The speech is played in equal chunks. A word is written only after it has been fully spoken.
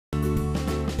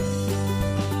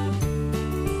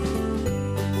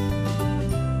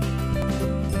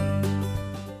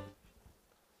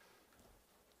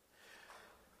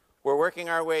We're working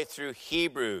our way through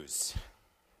Hebrews.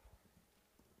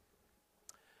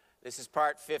 This is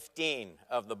part 15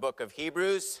 of the book of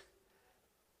Hebrews.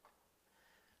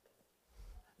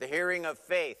 The hearing of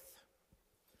faith.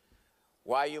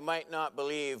 Why you might not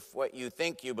believe what you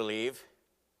think you believe.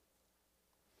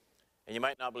 And you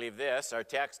might not believe this. Our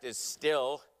text is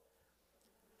still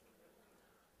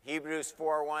Hebrews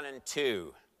 4, 1 and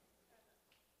 2.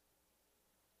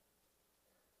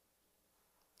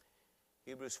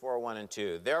 Hebrews 4, 1 and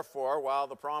 2. Therefore, while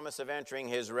the promise of entering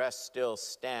his rest still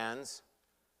stands,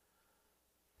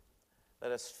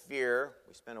 let us fear,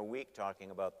 we spent a week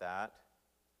talking about that,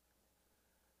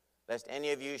 lest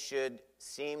any of you should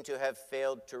seem to have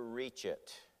failed to reach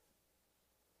it.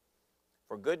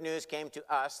 For good news came to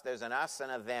us, there's an us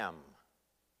and a them.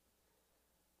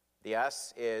 The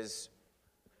us is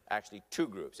actually two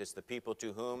groups. It's the people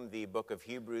to whom the book of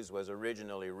Hebrews was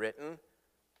originally written.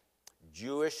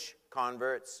 Jewish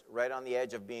converts right on the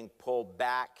edge of being pulled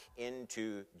back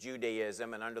into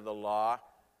Judaism and under the law.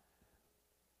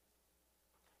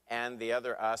 And the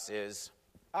other us is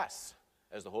us,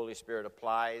 as the Holy Spirit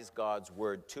applies God's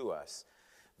word to us.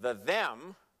 The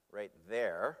them, right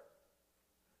there,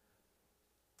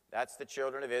 that's the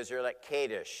children of Israel at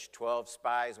Kadesh. 12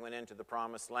 spies went into the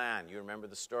promised land. You remember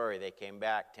the story. They came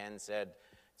back. 10 said,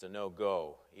 it's a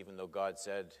no-go. Even though God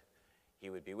said he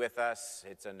would be with us,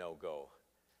 it's a no-go.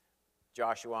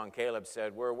 Joshua and Caleb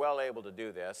said, we're well able to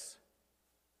do this.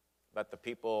 But the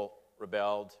people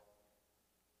rebelled.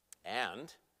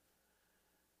 And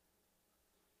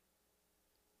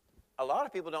a lot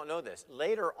of people don't know this.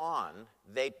 Later on,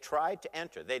 they tried to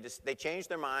enter. They changed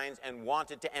their minds and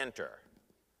wanted to enter.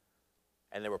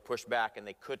 And they were pushed back and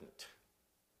they couldn't.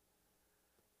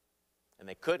 And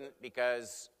they couldn't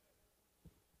because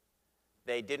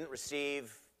they didn't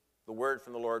receive the word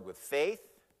from the Lord with faith.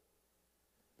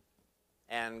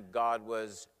 And God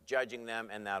was judging them,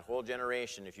 and that whole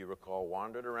generation, if you recall,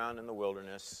 wandered around in the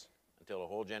wilderness until a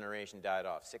whole generation died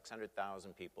off.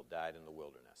 600,000 people died in the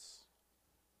wilderness.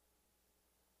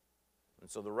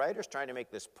 And so the writer's trying to make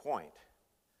this point.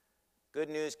 Good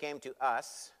news came to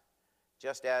us,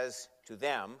 just as to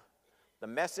them. The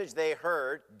message they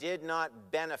heard did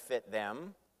not benefit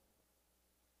them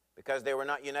because they were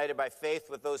not united by faith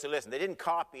with those who listened. They didn't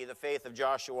copy the faith of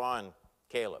Joshua and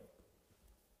Caleb.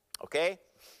 Okay?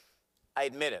 I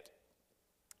admit it.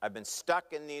 I've been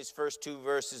stuck in these first two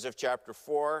verses of chapter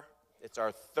 4. It's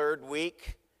our third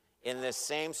week in this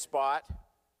same spot.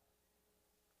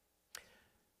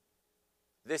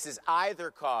 This is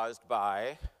either caused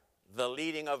by the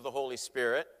leading of the Holy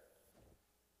Spirit,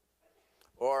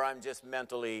 or I'm just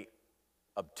mentally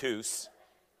obtuse.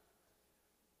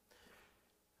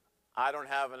 I don't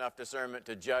have enough discernment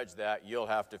to judge that. You'll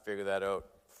have to figure that out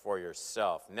for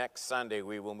yourself. Next Sunday,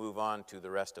 we will move on to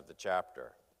the rest of the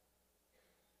chapter.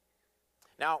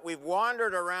 Now, we've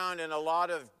wandered around in a lot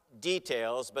of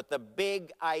details, but the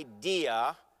big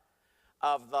idea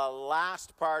of the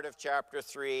last part of chapter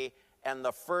 3 and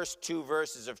the first two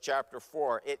verses of chapter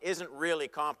 4, it isn't really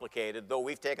complicated, though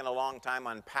we've taken a long time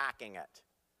unpacking it.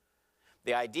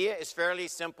 The idea is fairly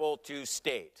simple to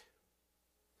state.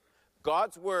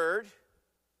 God's word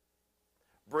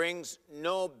brings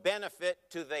no benefit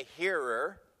to the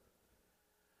hearer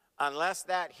unless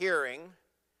that hearing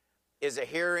is a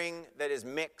hearing that is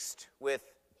mixed with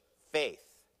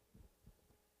faith.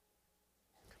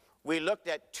 We looked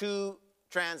at two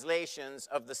translations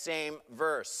of the same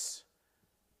verse.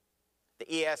 The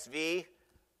ESV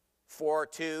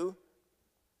 4:2.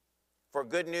 For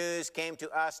good news came to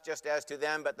us just as to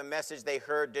them, but the message they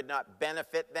heard did not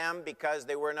benefit them because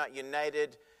they were not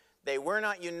united. They were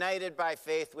not united by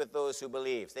faith with those who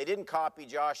believed. They didn't copy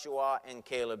Joshua and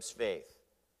Caleb's faith.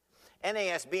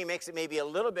 NASB makes it maybe a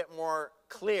little bit more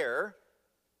clear.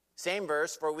 Same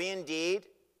verse, for we indeed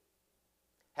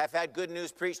have had good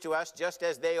news preached to us, just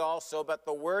as they also, but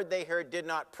the word they heard did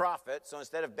not profit. So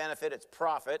instead of benefit, it's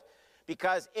profit,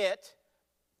 because it,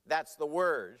 that's the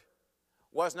word,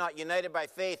 was not united by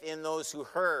faith in those who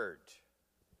heard.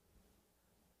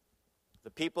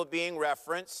 The people being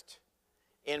referenced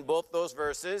in both those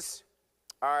verses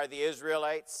are the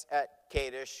Israelites at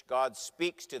Kadesh. God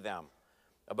speaks to them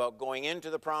about going into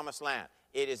the promised land.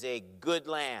 It is a good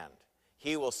land.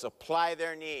 He will supply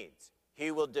their needs.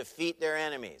 He will defeat their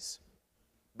enemies.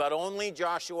 But only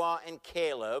Joshua and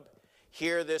Caleb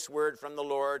hear this word from the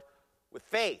Lord with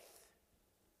faith.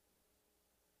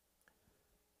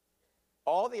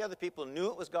 All the other people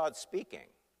knew it was God speaking.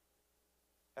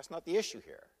 That's not the issue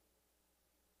here.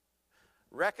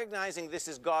 Recognizing this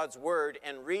is God's word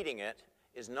and reading it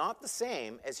is not the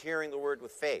same as hearing the word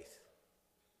with faith.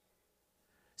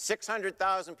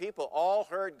 600,000 people all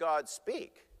heard God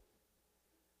speak,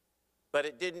 but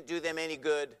it didn't do them any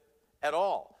good at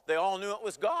all. They all knew it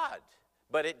was God,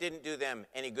 but it didn't do them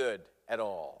any good at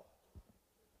all.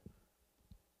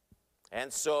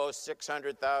 And so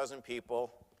 600,000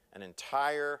 people, an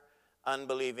entire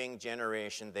unbelieving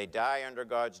generation, they die under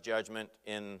God's judgment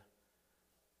in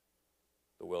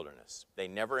the wilderness. They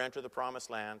never enter the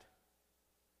promised land.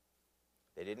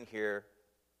 They didn't hear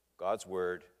God's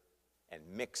word and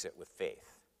mix it with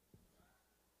faith.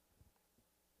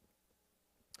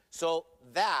 So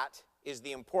that is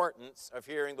the importance of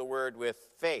hearing the word with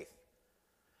faith.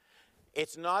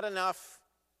 It's not enough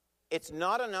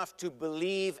to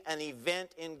believe an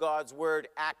event in God's word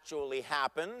actually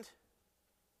happened.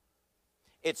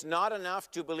 It's not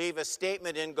enough to believe a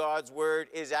statement in God's word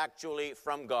is actually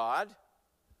from God.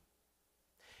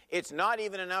 It's not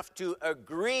even enough to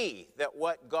agree that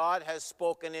what God has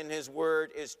spoken in his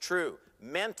word is true.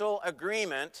 Mental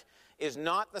agreement is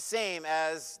not the same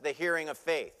as the hearing of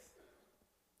faith.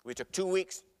 We took 2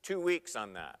 weeks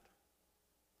on that.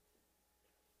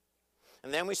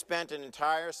 And then we spent an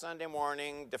entire Sunday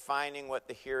morning defining what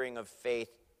the hearing of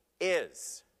faith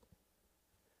is.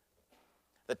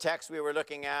 The text we were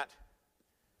looking at,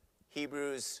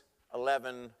 Hebrews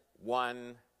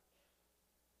 11:1,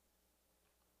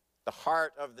 the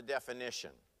heart of the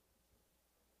definition.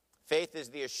 Faith is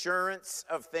the assurance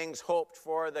of things hoped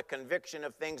for, the conviction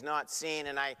of things not seen.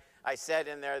 And I said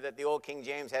in there that the old King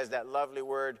James has that lovely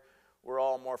word we're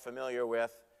all more familiar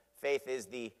with. Faith is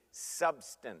the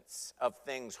substance of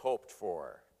things hoped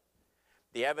for,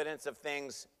 the evidence of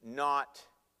things not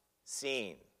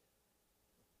seen.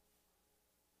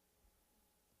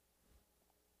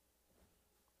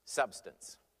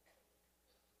 Substance.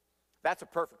 That's a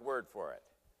perfect word for it.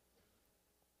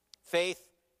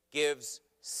 Faith gives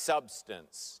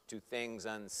substance to things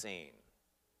unseen.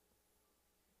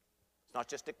 It's not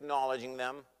just acknowledging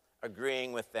them,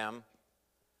 agreeing with them.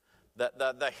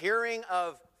 The hearing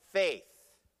of faith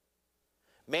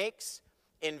makes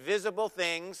invisible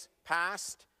things,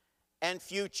 past and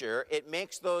future, it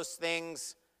makes those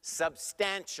things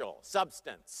substantial,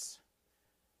 substance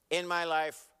in my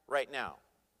life right now.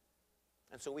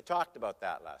 And so we talked about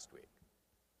that last week.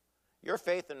 Your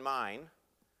faith and mine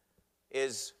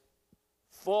is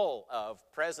full of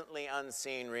presently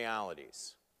unseen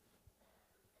realities.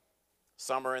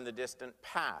 Some are in the distant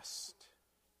past.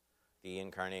 The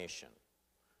incarnation,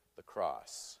 the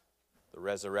cross, the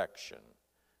resurrection,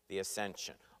 the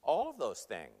ascension. All of those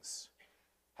things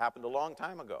happened a long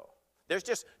time ago. There's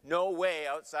just no way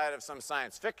outside of some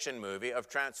science fiction movie of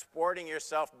transporting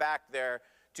yourself back there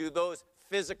to those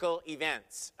physical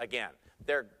events again.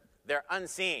 They're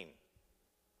unseen.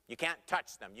 You can't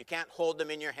touch them. You can't hold them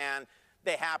in your hand.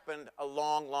 They happened a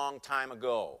long, long time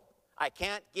ago. I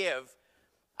can't give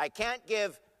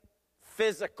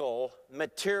physical,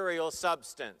 material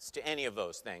substance to any of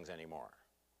those things anymore.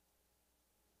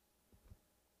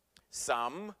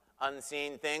 Some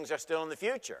unseen things are still in the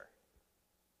future.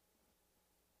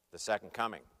 The second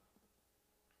coming,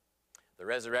 the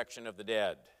resurrection of the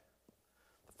dead,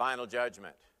 the final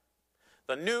judgment,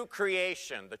 the new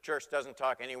creation. The church doesn't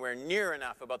talk anywhere near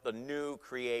enough about the new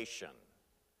creation.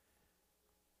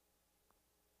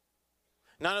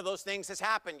 None of those things has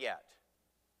happened yet.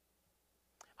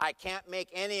 I can't make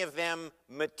any of them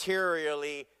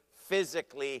materially,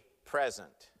 physically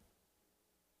present.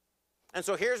 And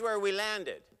so here's where we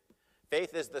landed.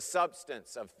 Faith is the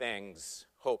substance of things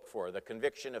hoped for, the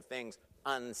conviction of things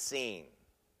unseen.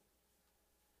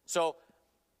 So,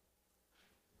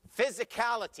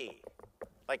 physicality,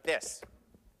 like this.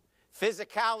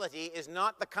 Physicality is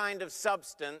not the kind of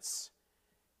substance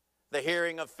the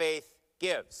hearing of faith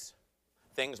gives.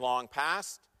 Things long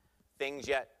past, things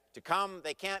yet to come,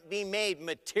 they can't be made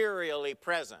materially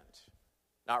present.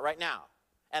 Not right now.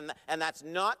 And that's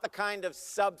not the kind of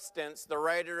substance the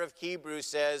writer of Hebrews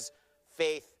says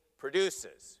faith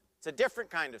produces. It's a different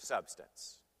kind of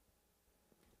substance.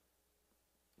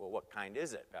 Well, what kind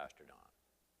is it, Pastor Don?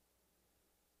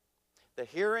 The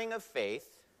hearing of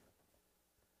faith,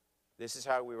 this is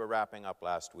how we were wrapping up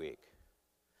last week.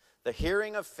 The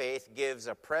hearing of faith gives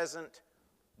a present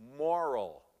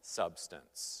moral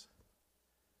substance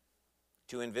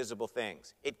to invisible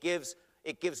things. It gives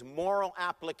moral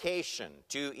application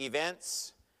to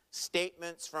events,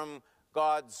 statements from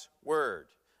God's word.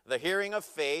 The hearing of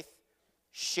faith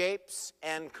shapes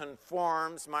and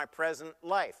conforms my present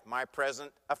life, my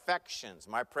present affections,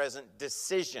 my present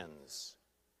decisions.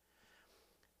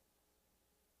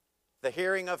 The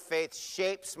hearing of faith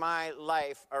shapes my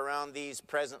life around these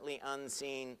presently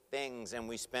unseen things, and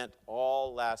we spent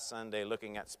all last Sunday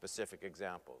looking at specific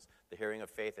examples. The hearing of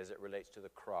faith as it relates to the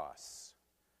cross.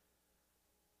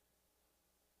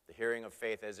 The hearing of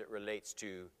faith as it relates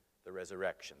to the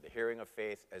resurrection. The hearing of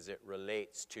faith as it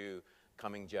relates to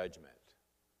coming judgment.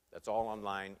 That's all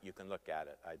online. You can look at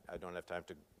it. I don't have time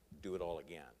to do it all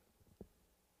again.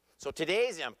 So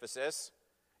today's emphasis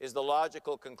is the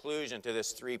logical conclusion to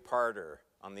this three-parter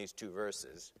on these two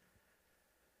verses.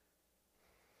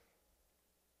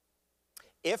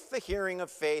 If the hearing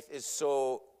of faith is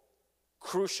so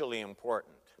crucially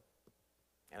important,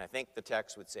 and I think the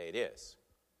text would say it is,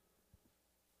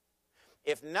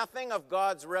 if nothing of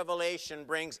God's revelation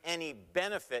brings any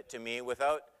benefit to me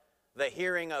without the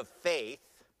hearing of faith,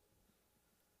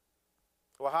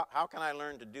 well, how can I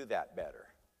learn to do that better?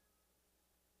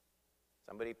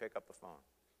 Somebody pick up the phone.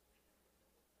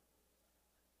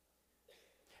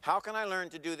 How can I learn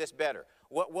to do this better?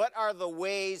 What are the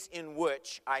ways in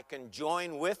which I can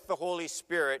join with the Holy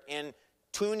Spirit in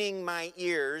tuning my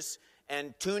ears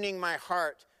and tuning my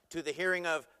heart to the hearing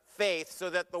of faith so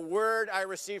that the word I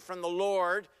receive from the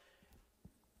Lord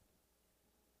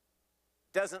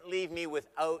doesn't leave me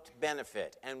without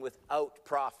benefit and without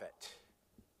profit,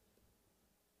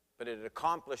 but it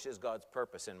accomplishes God's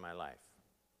purpose in my life?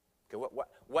 Okay,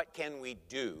 what can we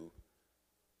do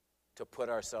to put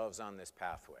ourselves on this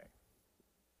pathway?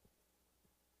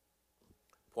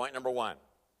 Point number one.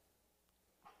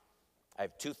 I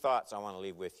have two thoughts I want to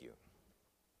leave with you.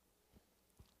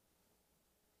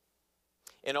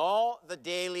 In all the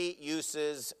daily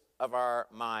uses of our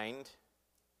mind,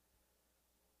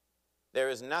 there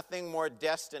is nothing more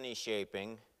destiny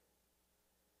shaping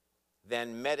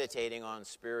than meditating on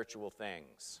spiritual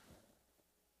things.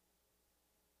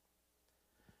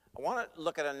 I want to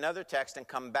look at another text and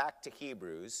come back to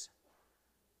Hebrews.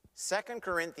 2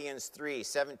 Corinthians 3,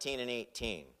 17 and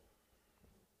 18.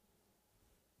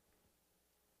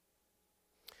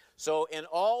 So in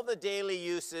all the daily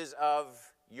uses of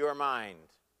your mind,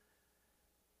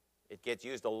 it gets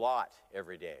used a lot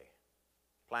every day.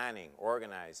 Planning,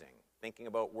 organizing, thinking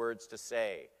about words to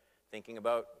say, thinking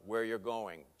about where you're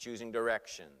going, choosing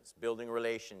directions, building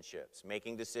relationships,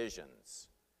 making decisions.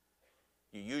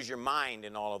 You use your mind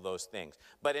in all of those things.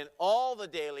 But in all the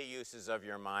daily uses of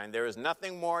your mind, there is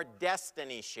nothing more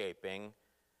destiny shaping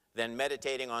than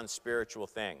meditating on spiritual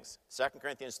things. 2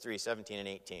 Corinthians 3, 17 and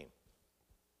 18.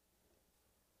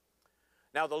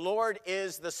 Now the Lord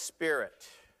is the Spirit.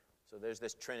 So there's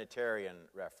this Trinitarian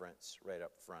reference right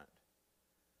up front.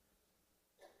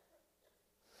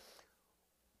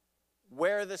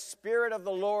 Where the Spirit of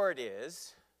the Lord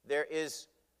is, there is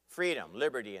freedom,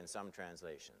 liberty in some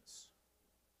translations.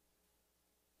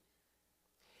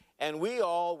 And we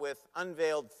all, with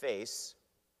unveiled face,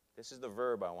 this is the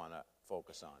verb I want to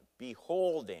focus on,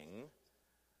 beholding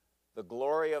the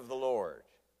glory of the Lord,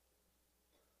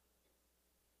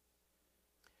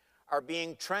 are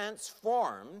being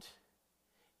transformed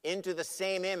into the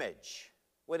same image.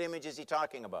 What image is he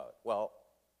talking about? Well,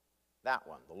 that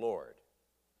one, the Lord.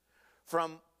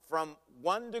 From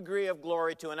one degree of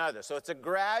glory to another. So it's a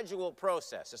gradual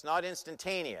process. It's not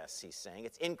instantaneous, he's saying.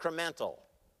 It's incremental.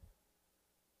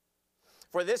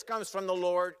 For this comes from the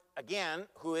Lord, again,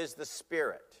 who is the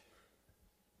Spirit.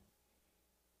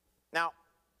 Now,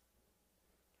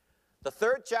 the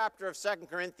third chapter of 2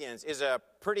 Corinthians is a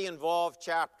pretty involved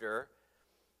chapter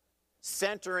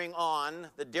centering on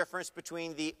the difference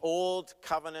between the old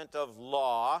covenant of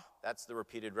law, that's the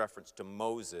repeated reference to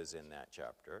Moses in that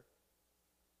chapter,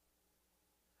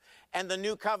 and the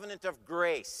new covenant of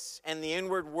grace and the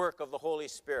inward work of the Holy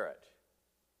Spirit.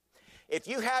 If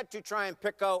you had to try and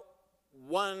pick out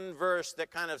one verse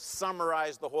that kind of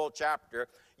summarized the whole chapter,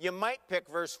 you might pick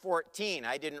verse 14.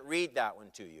 I didn't read that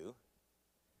one to you.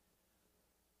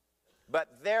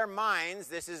 But their minds,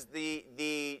 this is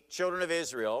the children of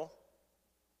Israel,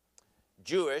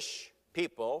 Jewish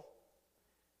people,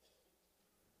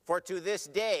 for to this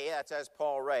day, that's as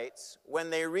Paul writes, when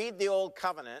they read the Old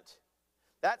Covenant,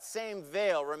 that same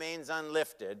veil remains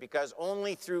unlifted because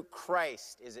only through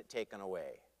Christ is it taken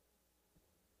away.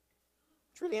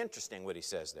 It's really interesting what he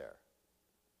says there.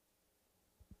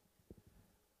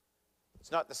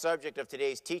 It's not the subject of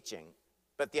today's teaching,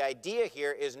 but the idea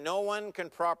here is no one can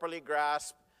properly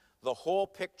grasp the whole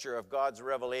picture of God's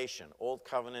revelation, Old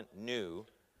Covenant, New.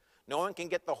 No one can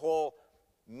get the whole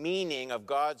meaning of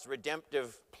God's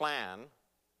redemptive plan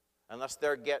unless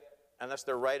they're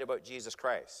right about Jesus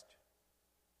Christ.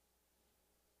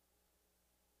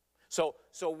 So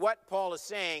what Paul is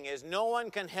saying is no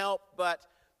one can help but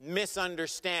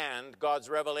misunderstand God's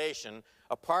revelation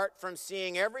apart from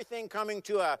seeing everything coming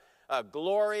to a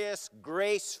glorious,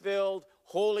 grace-filled,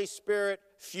 Holy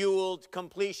Spirit-fueled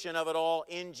completion of it all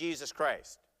in Jesus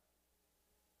Christ.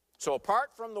 So apart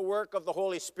from the work of the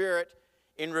Holy Spirit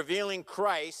in revealing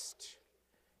Christ,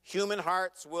 human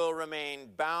hearts will remain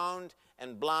bound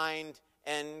and blind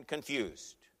and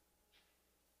confused.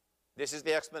 This is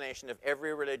the explanation of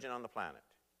every religion on the planet.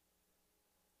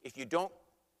 If you don't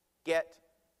get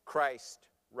Christ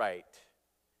right,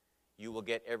 you will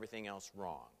get everything else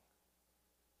wrong.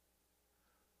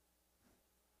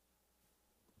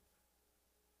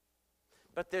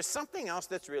 But there's something else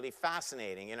that's really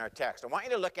fascinating in our text. I want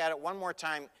you to look at it one more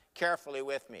time carefully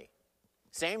with me.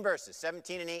 Same verses,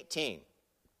 17 and 18.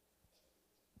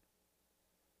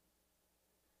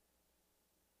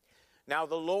 Now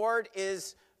the Lord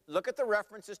is, look at the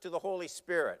references to the Holy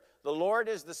Spirit. The Lord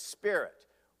is the Spirit.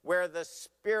 Where the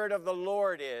Spirit of the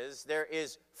Lord is, there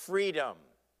is freedom.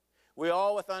 We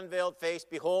all with unveiled face,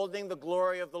 beholding the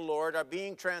glory of the Lord, are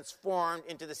being transformed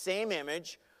into the same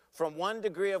image from one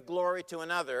degree of glory to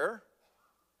another.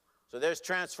 So there's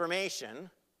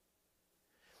transformation.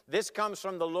 This comes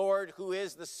from the Lord who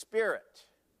is the Spirit.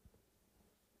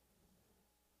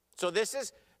 So this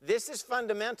is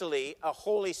fundamentally a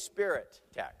Holy Spirit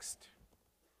text.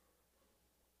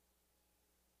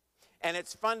 And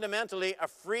it's fundamentally a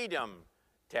freedom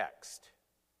text.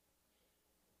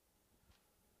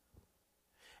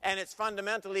 And it's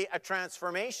fundamentally a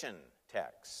transformation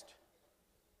text.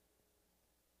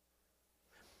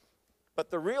 But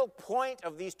the real point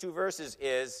of these two verses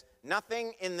is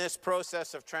nothing in this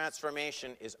process of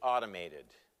transformation is automated.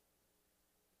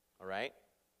 All right?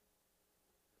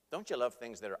 Don't you love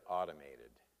things that are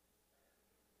automated?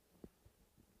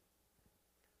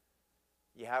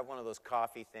 You have one of those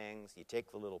coffee things, you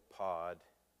take the little pod,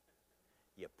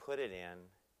 you put it in.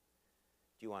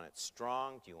 Do you want it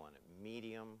strong? Do you want it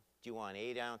medium? Do you want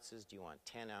 8 ounces? Do you want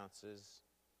 10 ounces?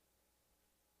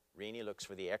 Renee looks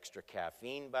for the extra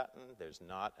caffeine button. There's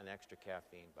not an extra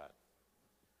caffeine button.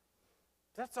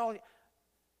 That's all.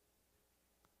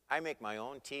 I make my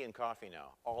own tea and coffee now,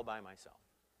 all by myself.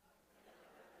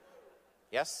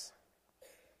 Yes?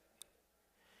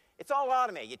 It's all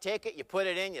automated. You take it, you put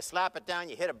it in, you slap it down,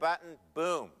 you hit a button,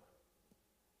 boom.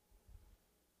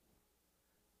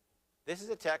 This is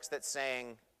a text that's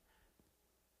saying,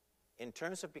 in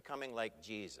terms of becoming like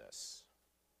Jesus,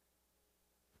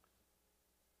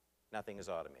 nothing is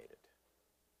automated.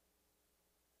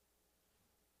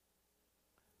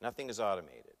 Nothing is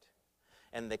automated.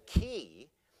 And the key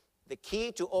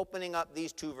to opening up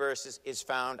these two verses is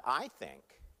found, I think,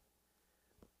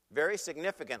 very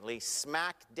significantly,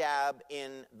 smack dab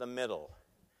in the middle.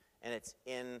 And it's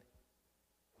in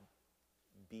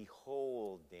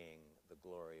beholding the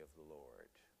glory of the Lord.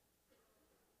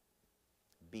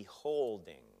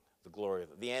 Beholding the glory of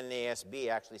the Lord. The NASB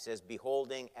actually says,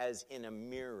 beholding as in a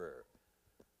mirror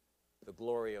the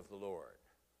glory of the Lord.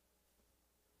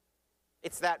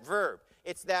 It's that verb.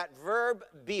 It's that verb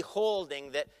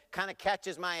beholding that kind of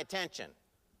catches my attention.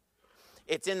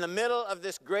 It's in the middle of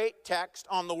this great text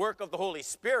on the work of the Holy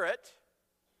Spirit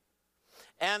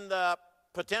and the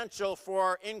potential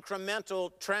for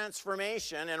incremental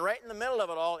transformation. And right in the middle of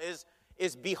it all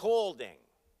is beholding.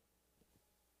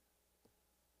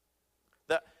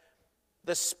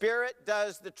 The Spirit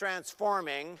does the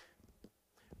transforming,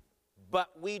 but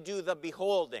we do the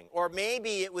beholding. Or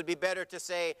maybe it would be better to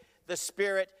say the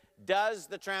Spirit does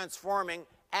the transforming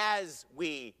as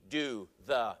we do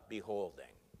the beholding.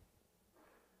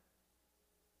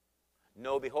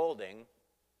 No beholding,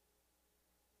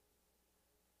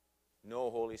 no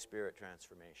Holy Spirit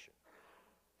transformation.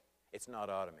 It's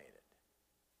not automated.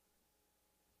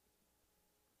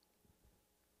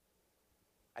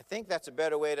 I think that's a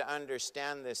better way to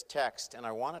understand this text, and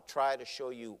I want to try to show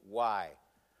you why.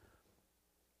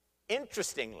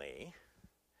 Interestingly,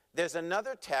 there's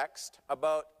another text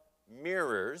about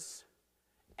mirrors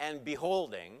and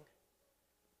beholding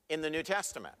in the New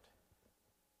Testament.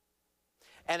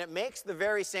 And it makes the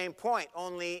very same point,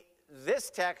 only this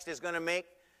text is going to make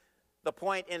the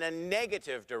point in a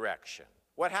negative direction.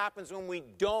 What happens when we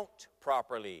don't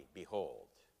properly behold?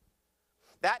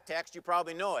 That text, you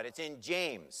probably know it. It's in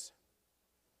James.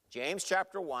 James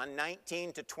chapter 1,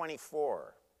 19 to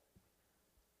 24.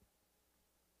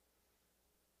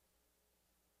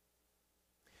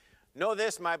 Know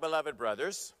this, my beloved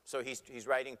brothers. So he's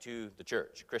writing to the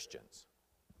church, Christians.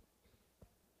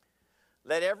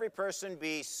 Let every person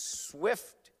be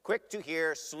swift, quick to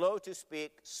hear, slow to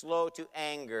speak, slow to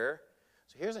anger.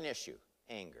 So here's an issue,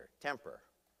 anger, temper.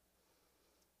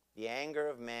 The anger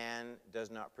of man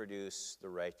does not produce the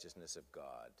righteousness of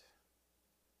God.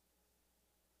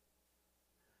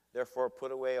 Therefore,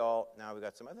 put away all, now we've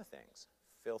got some other things.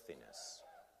 Filthiness,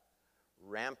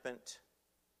 rampant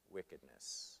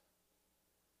wickedness.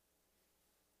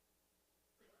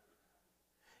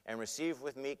 And receive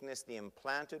with meekness the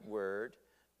implanted word,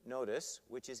 notice,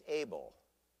 which is able.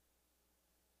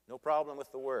 No problem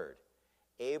with the word.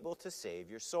 Able to save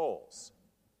your souls.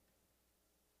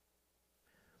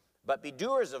 But be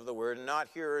doers of the word and not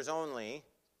hearers only.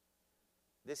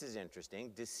 This is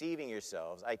interesting. Deceiving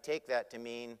yourselves. I take that to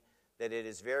mean that it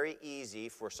is very easy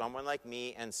for someone like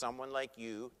me and someone like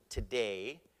you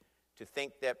today to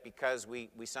think that because we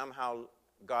somehow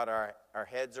got our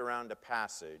heads around a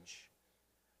passage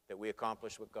that we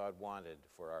accomplished what God wanted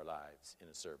for our lives in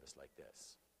a service like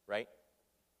this. Right?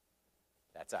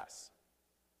 That's us.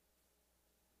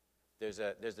 There's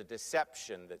a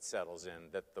deception that settles in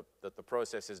that the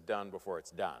process is done before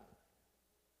it's done.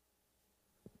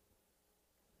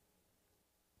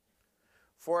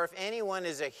 For if anyone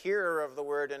is a hearer of the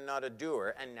word and not a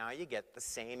doer, and now you get the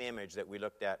same image that we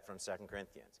looked at from 2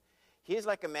 Corinthians. He is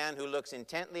like a man who looks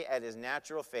intently at his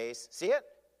natural face. See it?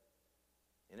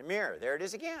 In a mirror. There it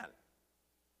is again.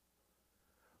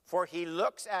 For he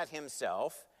looks at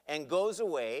himself and goes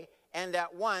away and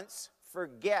at once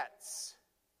forgets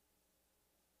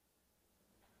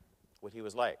what he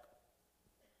was like.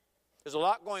 There's a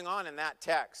lot going on in that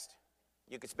text.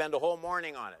 You could spend a whole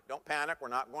morning on it. Don't panic, we're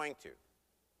not going to.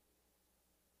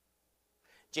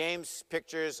 James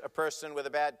pictures a person with a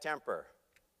bad temper,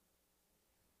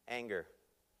 anger.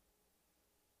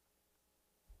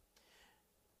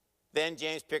 Then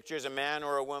James pictures a man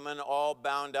or a woman all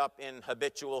bound up in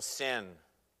habitual sin,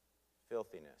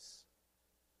 filthiness,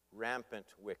 rampant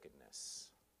wickedness.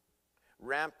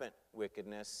 Rampant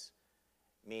wickedness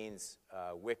means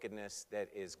wickedness that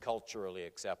is culturally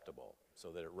acceptable,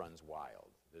 so that it runs wild.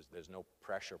 There's no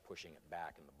pressure pushing it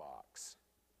back in the box.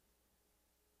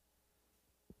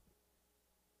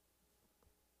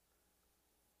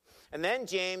 And then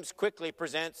James quickly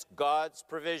presents God's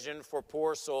provision for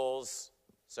poor souls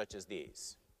such as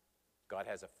these. God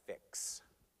has a fix.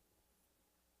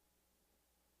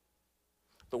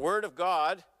 The Word of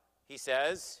God, he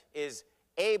says, is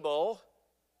able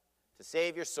to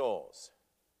save your souls.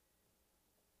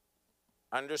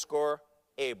 Underscore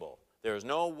able. There is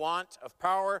no want of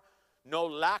power, no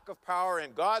lack of power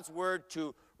in God's Word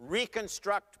to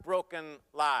reconstruct broken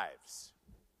lives.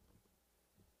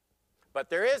 But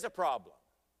there is a problem.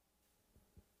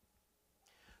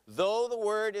 Though the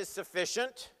Word is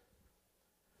sufficient,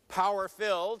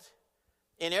 power-filled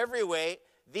in every way,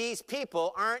 these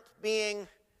people aren't being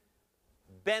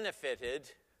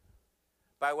benefited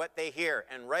by what they hear.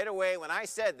 And right away, when I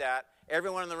said that,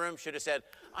 everyone in the room should have said,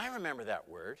 I remember that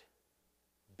word,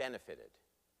 benefited.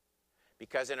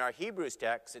 Because in our Hebrews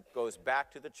text, it goes back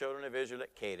to the children of Israel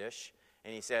at Kadesh,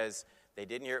 and he says, they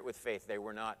didn't hear it with faith, they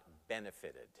were not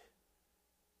benefited.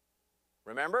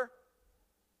 Remember?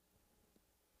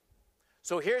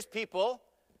 So here's people,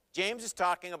 James is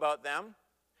talking about them.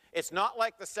 It's not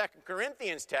like the 2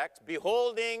 Corinthians text,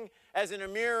 beholding as in a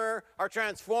mirror are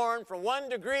transformed from one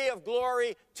degree of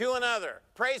glory to another.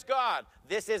 Praise God.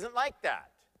 This isn't like that.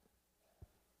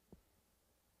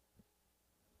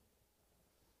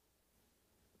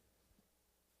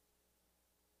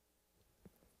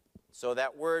 So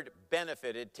that word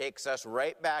benefited takes us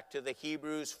right back to the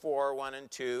Hebrews 4, 1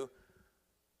 and 2.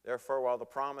 Therefore, while the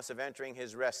promise of entering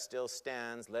his rest still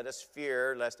stands, let us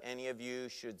fear lest any of you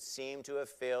should seem to have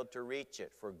failed to reach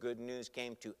it. For good news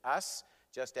came to us,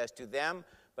 just as to them,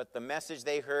 but the message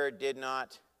they heard did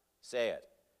not, say it,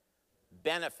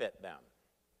 benefit them,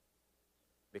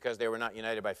 because they were not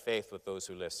united by faith with those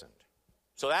who listened.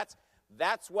 So that's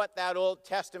what that Old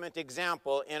Testament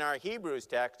example in our Hebrews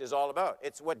text is all about.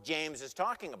 It's what James is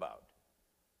talking about.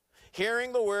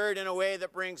 Hearing the word in a way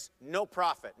that brings no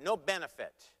profit, no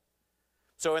benefit.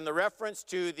 So in the reference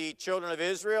to the children of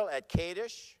Israel at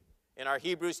Kadesh, in our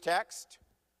Hebrews text,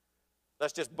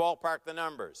 let's just ballpark the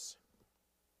numbers.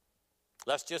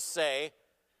 Let's just say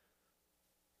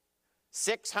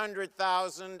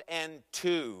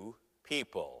 600,002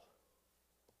 people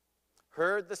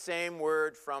heard the same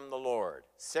word from the Lord.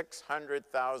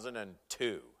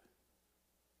 600,002.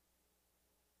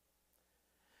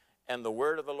 And the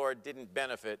word of the Lord didn't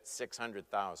benefit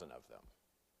 600,000 of them.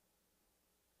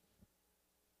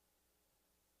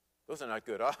 Those are not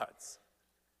good odds.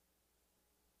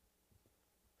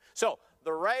 So,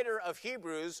 the writer of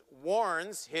Hebrews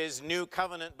warns his new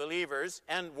covenant believers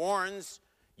and warns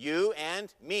you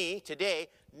and me today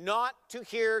not to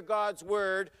hear God's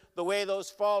word the way those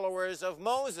followers of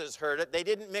Moses heard it. They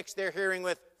didn't mix their hearing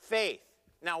with faith.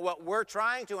 Now, what we're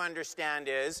trying to understand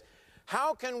is,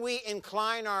 How can we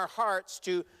incline our hearts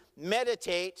to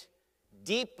meditate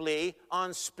deeply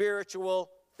on spiritual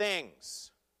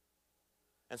things?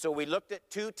 And so we looked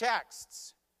at two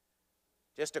texts.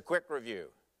 Just a quick review.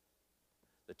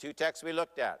 The two texts we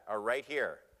looked at are right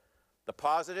here. The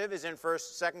positive is in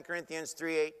 2 Corinthians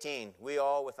 3:18. We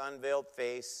all with unveiled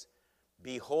face,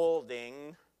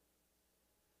 beholding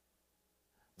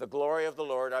the glory of the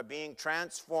Lord, are being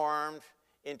transformed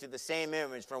into the same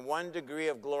image from one degree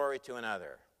of glory to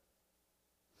another.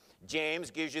 James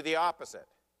gives you the opposite.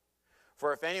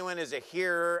 For if anyone is a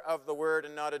hearer of the word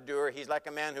and not a doer, he's like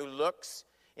a man who looks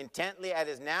intently at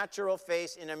his natural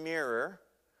face in a mirror,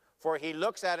 for he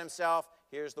looks at himself,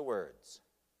 here's the words,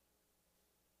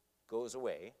 goes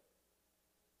away,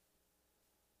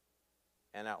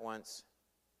 and at once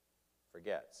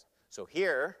forgets. So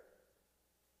here,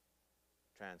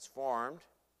 transformed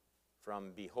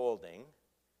from beholding,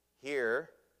 here,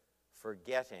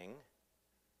 forgetting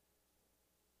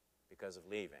because of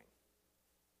leaving.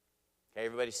 Okay,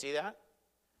 everybody see that?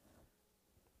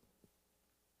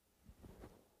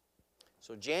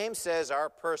 So James says our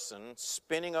person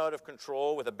spinning out of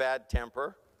control with a bad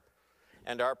temper,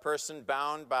 and our person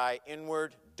bound by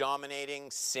inward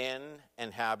dominating sin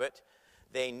and habit,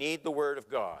 they need the Word of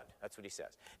God. That's what he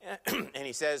says. And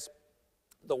he says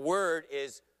the Word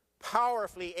is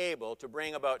powerfully able to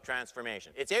bring about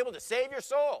transformation. It's able to save your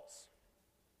souls.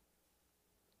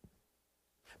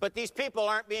 But these people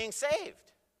aren't being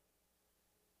saved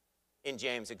in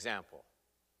James' example.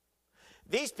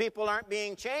 These people aren't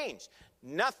being changed.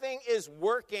 Nothing is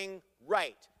working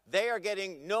right. They are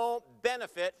getting no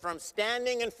benefit from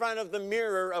standing in front of the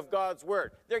mirror of God's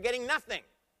Word. They're getting nothing.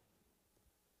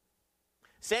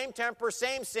 Same temper,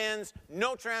 same sins,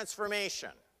 no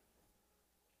transformation.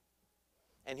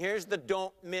 And here's the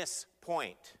don't miss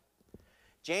point.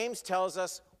 James tells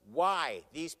us why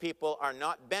these people are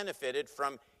not benefited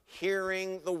from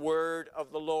hearing the word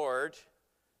of the Lord.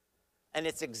 And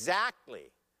it's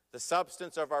exactly the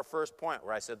substance of our first point,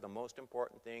 where I said the most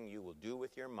important thing you will do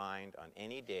with your mind on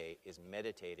any day is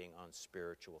meditating on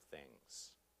spiritual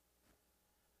things.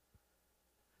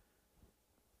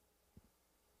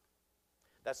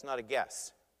 That's not a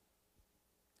guess.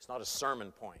 It's not a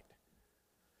sermon point.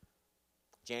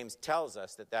 James tells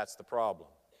us that that's the problem.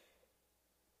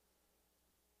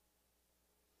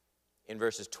 In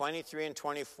verses 23 and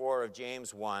 24 of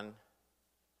James 1,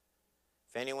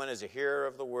 if anyone is a hearer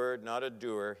of the word, not a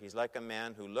doer, he's like a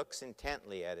man who looks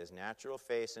intently at his natural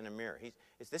face in a mirror.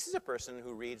 This is a person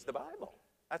who reads the Bible.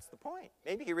 That's the point.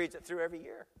 Maybe he reads it through every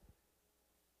year.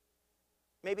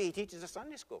 Maybe he teaches a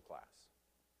Sunday school class.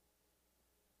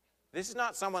 This is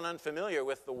not someone unfamiliar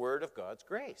with the word of God's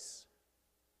grace.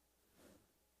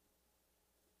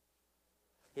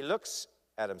 He looks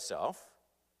at himself,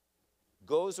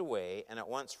 goes away, and at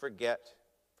once forgets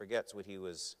what he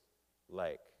was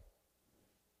like.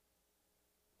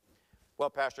 Well,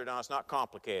 Pastor Don, it's not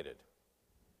complicated.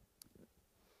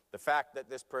 The fact that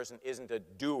this person isn't a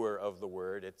doer of the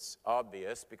word, it's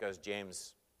obvious because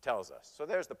James tells us. So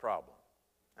there's the problem.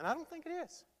 And I don't think it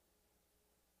is.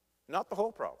 Not the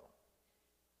whole problem.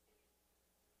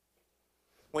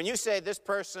 When you say this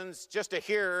person's just a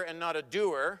hearer and not a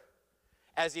doer,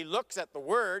 as he looks at the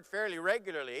word fairly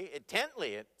regularly,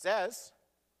 intently, it says,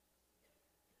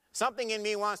 something in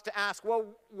me wants to ask, well,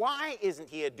 why isn't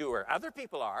he a doer? Other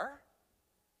people are.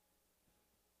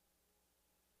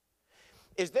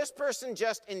 Is this person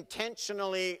just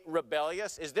intentionally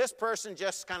rebellious? Is this person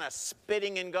just kind of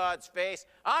spitting in God's face?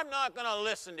 I'm not going to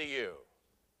listen to you.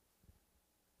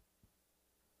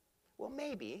 Well,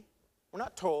 maybe. We're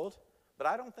not told, but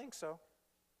I don't think so.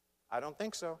 I don't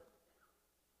think so.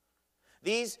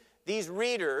 These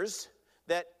readers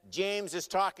that James is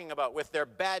talking about with their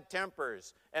bad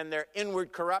tempers and their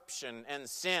inward corruption and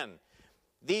sin,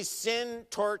 these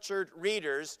sin-tortured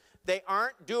readers, they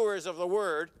aren't doers of the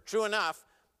word, true enough,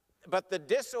 but the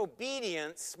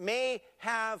disobedience may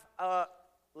have a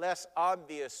less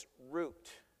obvious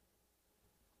root.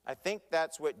 I think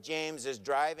that's what James is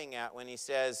driving at when he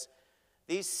says,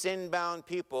 these sin-bound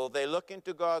people, they look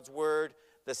into God's word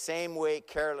the same way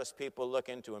careless people look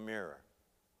into a mirror.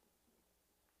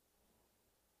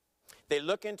 They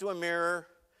look into a mirror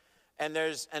and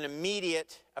there's an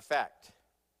immediate effect.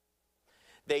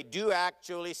 They do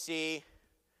actually see,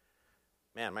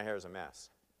 man, my hair is a mess.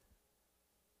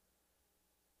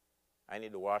 I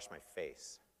need to wash my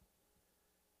face.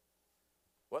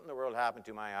 What in the world happened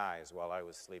to my eyes while I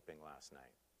was sleeping last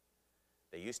night?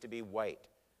 They used to be white,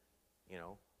 you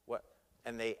know. What?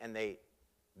 And they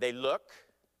look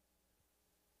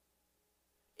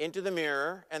into the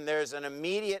mirror, and there's an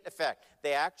immediate effect.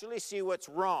 They actually see what's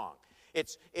wrong.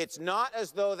 It's not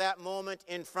as though that moment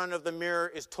in front of the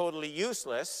mirror is totally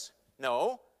useless.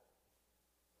 No.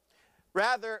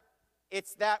 Rather,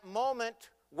 it's that moment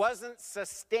wasn't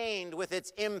sustained with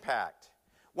its impact.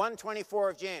 1:24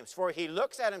 of James, for he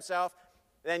looks at himself,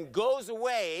 then goes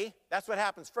away. That's what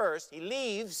happens first. He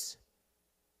leaves.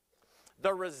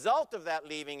 The result of that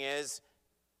leaving is,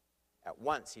 at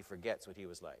once he forgets what he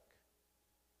was like.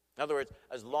 In other words,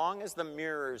 as long as the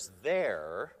mirror's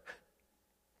there,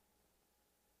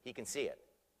 he can see it.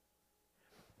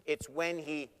 It's when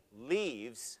he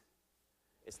leaves,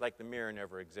 it's like the mirror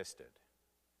never existed.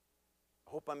 I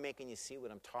hope I'm making you see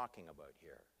what I'm talking about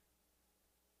here.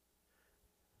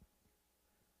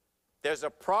 There's a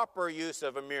proper use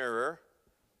of a mirror,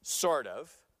 sort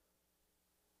of,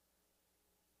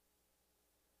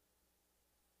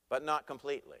 but not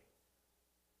completely.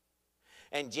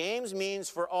 And James means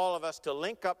for all of us to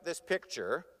link up this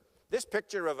picture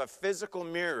of a physical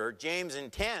mirror. James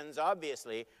intends,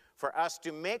 obviously, for us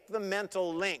to make the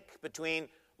mental link between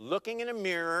looking in a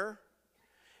mirror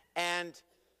and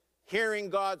hearing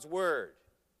God's word.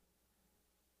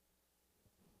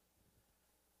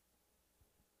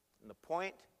 And the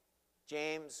point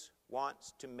James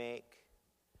wants to make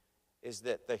is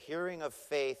that the hearing of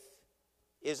faith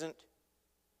isn't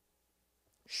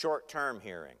short-term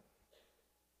hearing.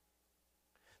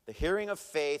 The hearing of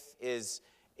faith is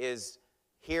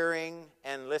hearing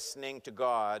and listening to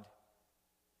God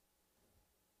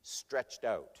stretched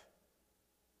out.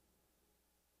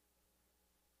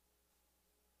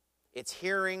 It's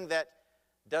hearing that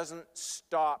doesn't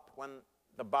stop when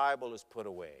the Bible is put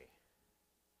away.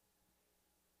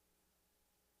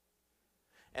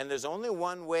 And there's only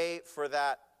one way for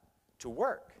that to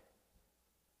work.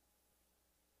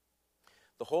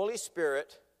 The Holy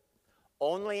Spirit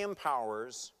only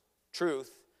empowers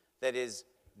truth that is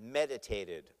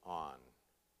meditated on.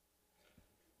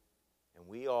 And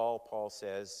we all, Paul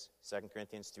says, 2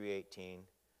 Corinthians 3:18,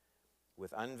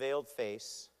 with unveiled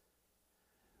face,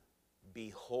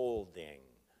 beholding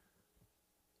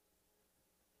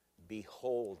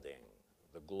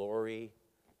the glory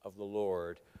of the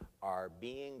Lord, are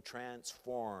being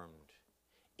transformed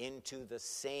into the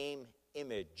same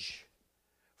image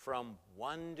from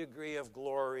one degree of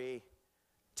glory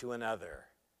to another.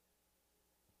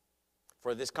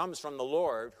 For this comes from the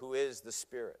Lord, who is the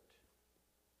Spirit.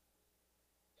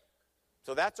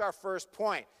 So that's our first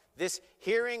point. This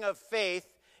hearing of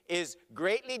faith is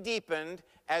greatly deepened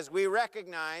as we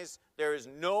recognize there is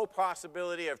no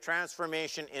possibility of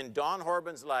transformation in Don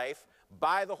Horban's life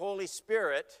by the Holy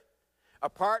Spirit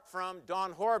apart from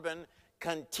Don Horban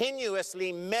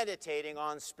continuously meditating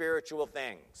on spiritual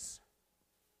things.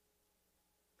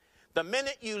 The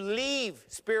minute you leave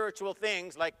spiritual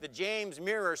things like the James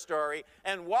mirror story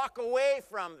and walk away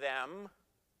from them,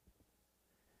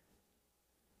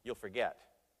 you'll forget.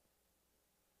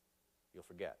 You'll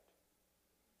forget.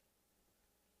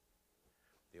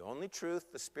 The only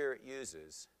truth the Spirit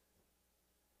uses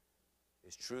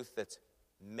is truth that's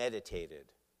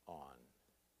meditated on.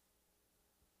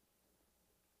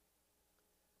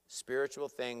 Spiritual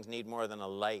things need more than a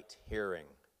light hearing.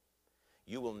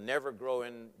 You will never grow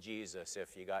in Jesus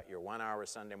if you got your 1 hour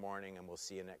Sunday morning and we'll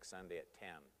see you next Sunday at 10.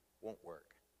 Won't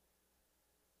work.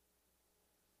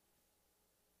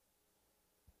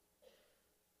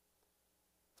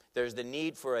 There's the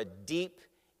need for a deep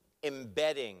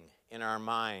embedding in our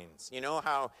minds. You know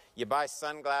how you buy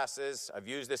sunglasses? I've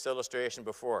used this illustration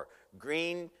before.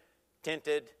 Green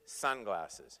tinted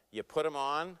sunglasses. You put them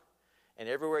on, and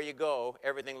everywhere you go,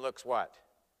 everything looks what?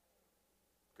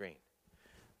 Green.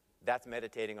 That's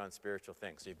meditating on spiritual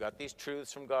things. So you've got these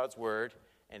truths from God's Word,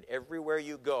 and everywhere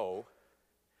you go,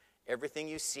 everything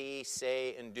you see,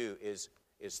 say, and do is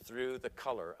through the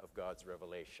color of God's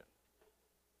revelation.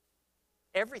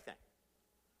 Everything.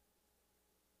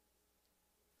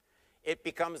 It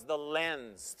becomes the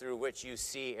lens through which you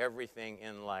see everything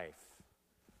in life.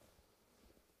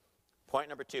 Point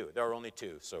number 2. There are only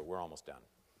 2, so we're almost done.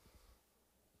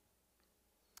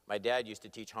 My dad used to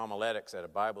teach homiletics at a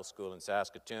Bible school in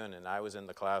Saskatoon, and I was in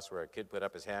the class where a kid put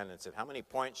up his hand and said, "How many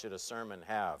points should a sermon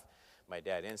have?" My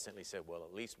dad instantly said, "Well,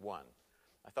 at least 1."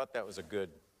 I thought that was a good...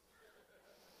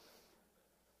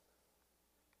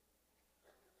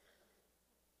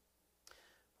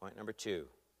 Point number 2.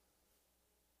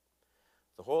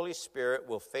 The Holy Spirit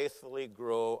will faithfully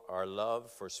grow our love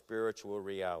for spiritual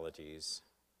realities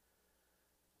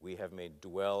we have made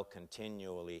dwell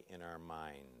continually in our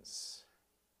minds.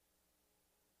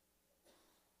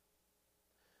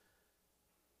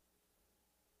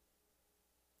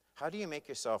 How do you make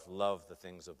yourself love the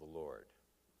things of the Lord?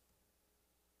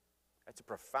 That's a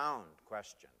profound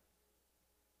question.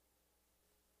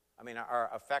 I mean, our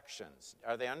affections,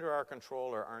 are they under our control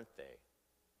or aren't they?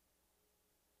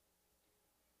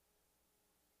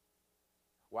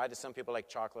 Why do some people like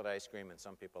chocolate ice cream and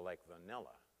some people like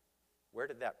vanilla? Where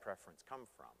did that preference come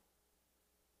from?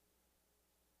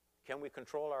 Can we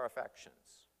control our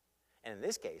affections? And in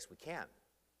this case, we can.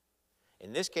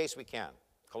 In this case, we can.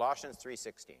 Colossians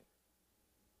 3:16.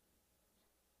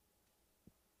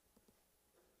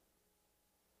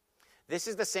 This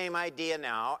is the same idea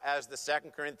now as the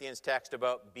 2 Corinthians text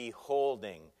about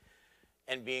beholding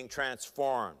and being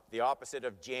transformed, the opposite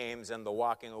of James and the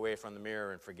walking away from the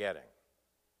mirror and forgetting.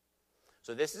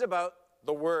 So this is about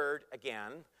the Word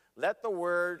again. Let the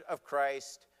Word of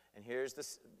Christ, and here's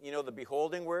this, the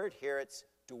beholding word, here it's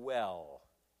dwell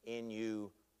in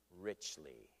you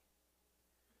richly.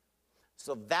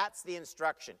 So that's the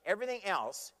instruction. Everything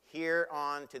else here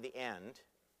on to the end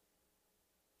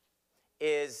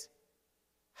is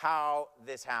how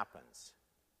this happens.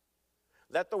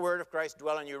 Let the word of Christ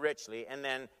dwell in you richly, and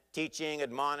then teaching,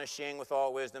 admonishing with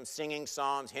all wisdom, singing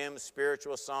psalms, hymns,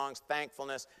 spiritual songs,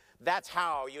 thankfulness. That's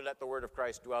how you let the word of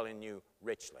Christ dwell in you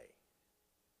richly.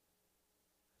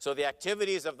 So the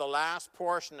activities of the last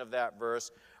portion of that verse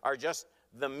are just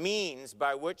the means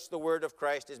by which the word of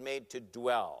Christ is made to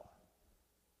dwell.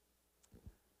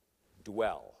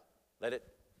 Dwell. Let it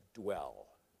dwell.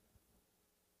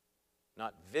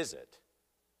 Not visit.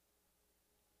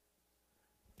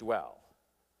 Dwell.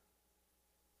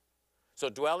 So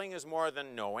dwelling is more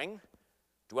than knowing.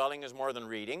 Dwelling is more than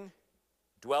reading.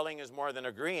 Dwelling is more than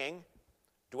agreeing.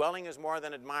 Dwelling is more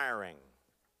than admiring.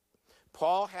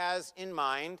 Paul has in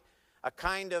mind a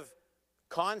kind of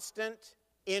constant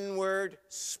inward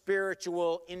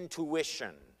spiritual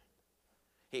intuition.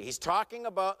 He's talking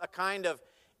about a kind of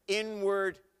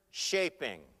inward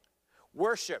shaping.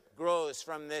 Worship grows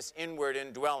from this inward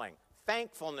indwelling.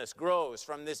 Thankfulness grows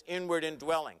from this inward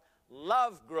indwelling.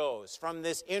 Love grows from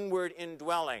this inward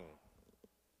indwelling.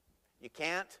 You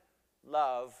can't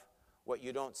love what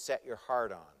you don't set your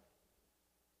heart on.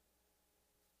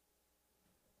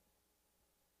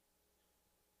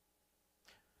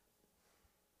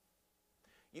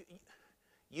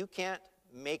 You can't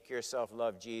make yourself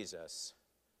love Jesus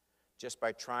just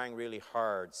by trying really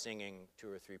hard singing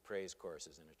 2 or 3 praise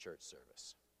courses in a church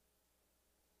service.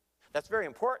 That's very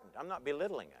important. I'm not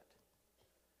belittling it.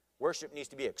 Worship needs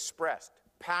to be expressed,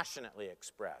 passionately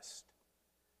expressed.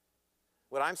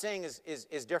 What I'm saying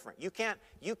is different. You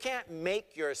can't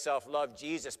make yourself love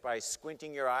Jesus by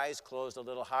squinting your eyes closed a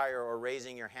little higher or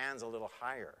raising your hands a little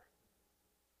higher.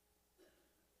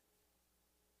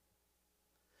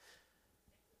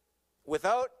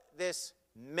 Without this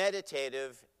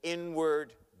meditative,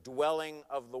 inward dwelling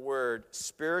of the Word,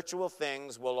 spiritual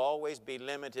things will always be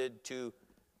limited to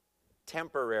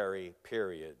temporary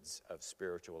periods of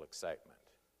spiritual excitement.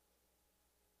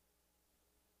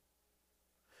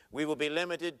 We will be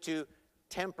limited to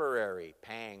temporary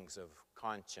pangs of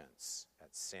conscience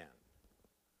at sin.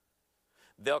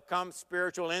 There'll come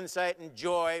spiritual insight and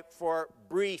joy for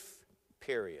brief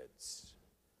periods.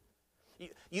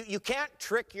 You can't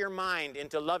trick your mind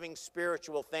into loving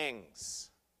spiritual things.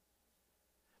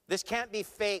 This can't be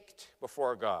faked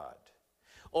before God.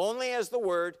 Only as the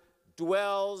Word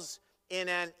dwells in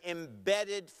an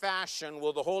embedded fashion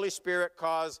will the Holy Spirit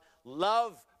cause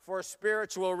love for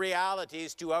spiritual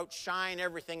realities to outshine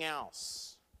everything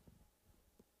else.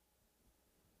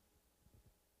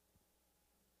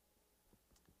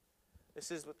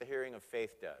 This is what the hearing of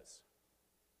faith does.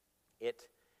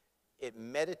 It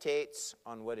meditates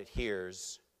on what it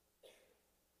hears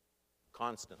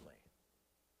constantly.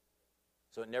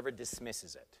 So it never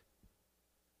dismisses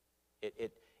it.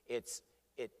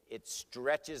 It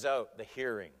stretches out the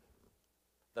hearing,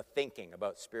 the thinking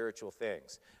about spiritual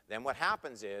things. Then what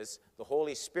happens is the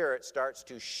Holy Spirit starts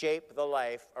to shape the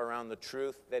life around the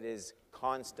truth that is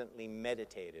constantly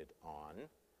meditated on.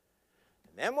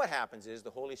 And then what happens is the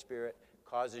Holy Spirit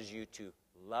causes you to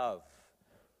love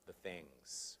the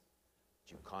things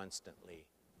that you constantly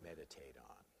meditate on.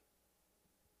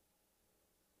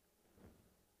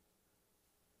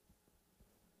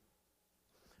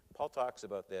 Paul talks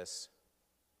about this.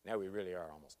 Now we really are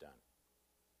almost done.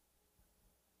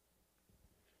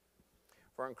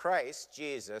 For in Christ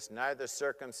Jesus, neither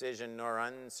circumcision nor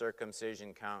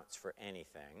uncircumcision counts for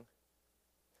anything.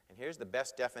 And here's the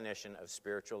best definition of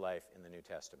spiritual life in the New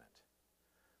Testament.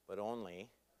 But only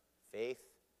faith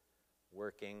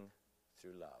working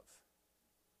through love.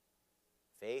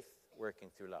 Faith working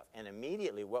through love. And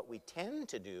immediately what we tend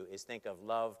to do is think of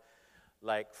love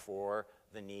like for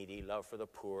the needy, love for the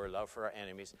poor, love for our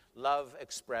enemies, love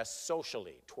expressed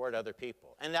socially toward other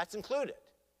people. And that's included.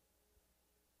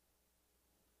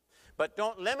 But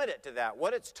don't limit it to that.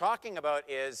 What it's talking about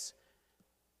is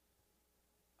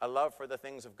a love for the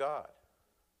things of God,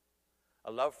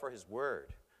 a love for His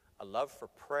Word, a love for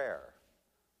prayer,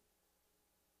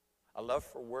 a love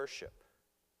for worship,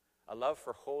 a love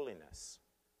for holiness,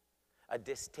 a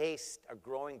distaste, a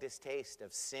growing distaste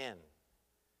of sin.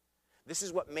 This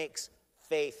is what makes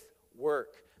faith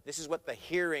work. This is what the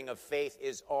hearing of faith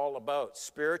is all about.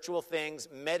 Spiritual things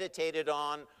meditated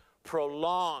on,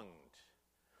 prolonged,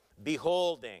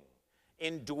 beholding,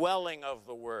 indwelling of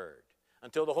the Word,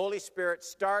 until the Holy Spirit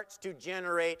starts to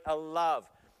generate a love.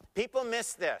 People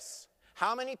miss this.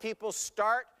 How many people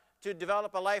start to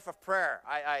develop a life of prayer?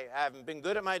 I haven't been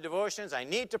good at my devotions. I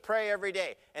need to pray every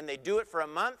day. And they do it for a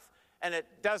month, and it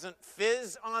doesn't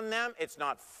fizz on them. It's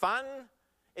not fun.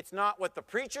 It's not what the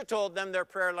preacher told them their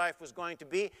prayer life was going to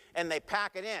be, and they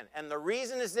pack it in. And the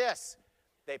reason is this: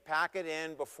 they pack it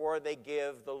in before they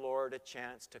give the Lord a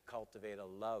chance to cultivate a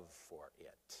love for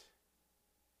it.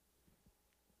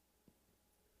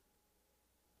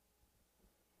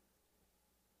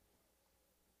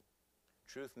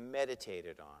 Truth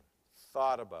meditated on,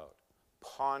 thought about,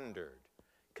 pondered,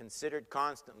 considered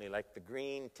constantly, like the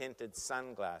green-tinted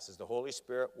sunglasses. The Holy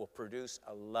Spirit will produce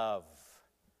a love.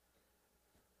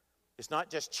 It's not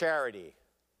just charity,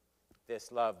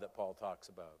 this love that Paul talks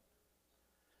about.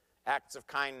 Acts of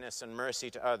kindness and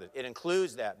mercy to others. It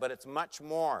includes that, but it's much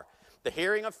more. The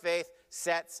hearing of faith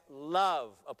sets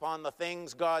love upon the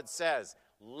things God says,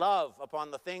 love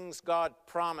upon the things God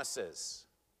promises.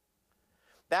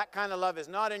 That kind of love is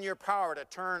not in your power to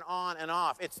turn on and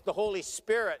off. It's the Holy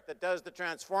Spirit that does the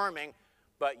transforming,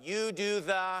 but you do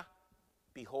the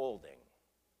beholding.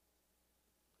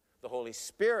 The Holy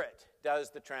Spirit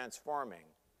does the transforming,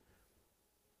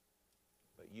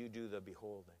 but you do the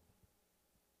beholding.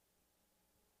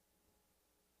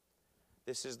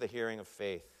 This is the hearing of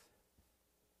faith.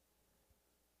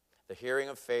 The hearing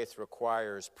of faith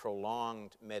requires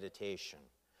prolonged meditation,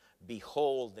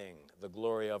 beholding the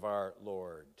glory of our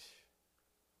Lord.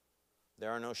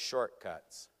 There are no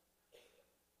shortcuts.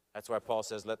 That's why Paul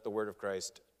says, let the word of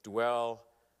Christ dwell.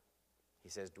 He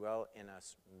says, dwell in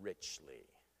us richly.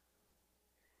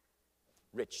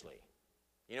 Richly.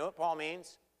 You know what Paul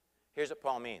means? Here's what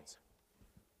Paul means.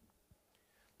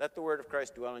 Let the word of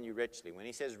Christ dwell in you richly. When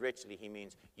he says richly, he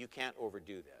means you can't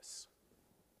overdo this.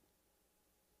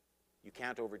 You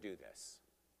can't overdo this.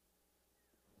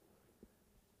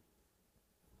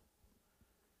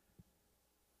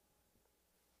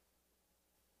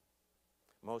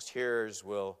 Most hearers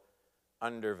will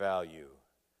undervalue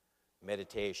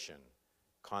meditation,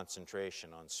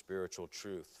 concentration on spiritual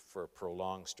truth for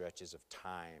prolonged stretches of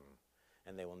time,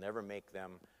 and they will never make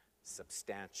them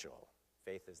substantial.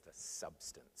 Faith is the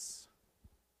substance.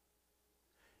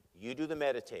 You do the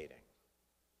meditating.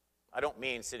 I don't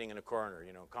mean sitting in a corner,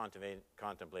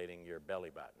 contemplating your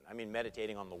belly button. I mean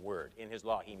meditating on the Word. In His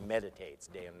law, He meditates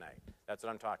day and night. That's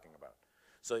what I'm talking about.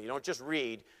 So you don't just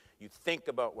read, you think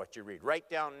about what you read. Write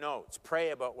down notes. Pray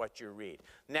about what you read.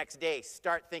 Next day,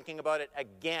 start thinking about it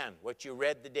again, what you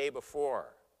read the day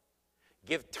before.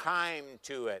 Give time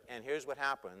to it. And here's what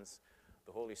happens.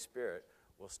 The Holy Spirit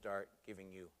will start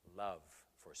giving you love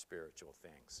for spiritual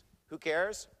things. Who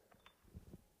cares?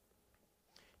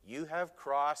 You have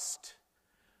crossed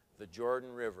the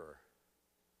Jordan River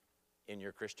in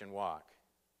your Christian walk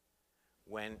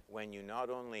when you not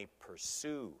only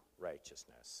pursue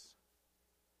righteousness,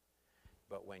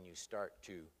 but when you start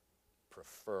to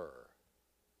prefer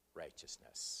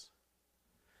righteousness.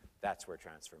 That's where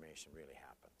transformation really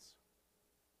happens.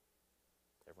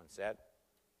 Everyone said?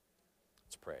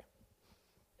 Let's pray.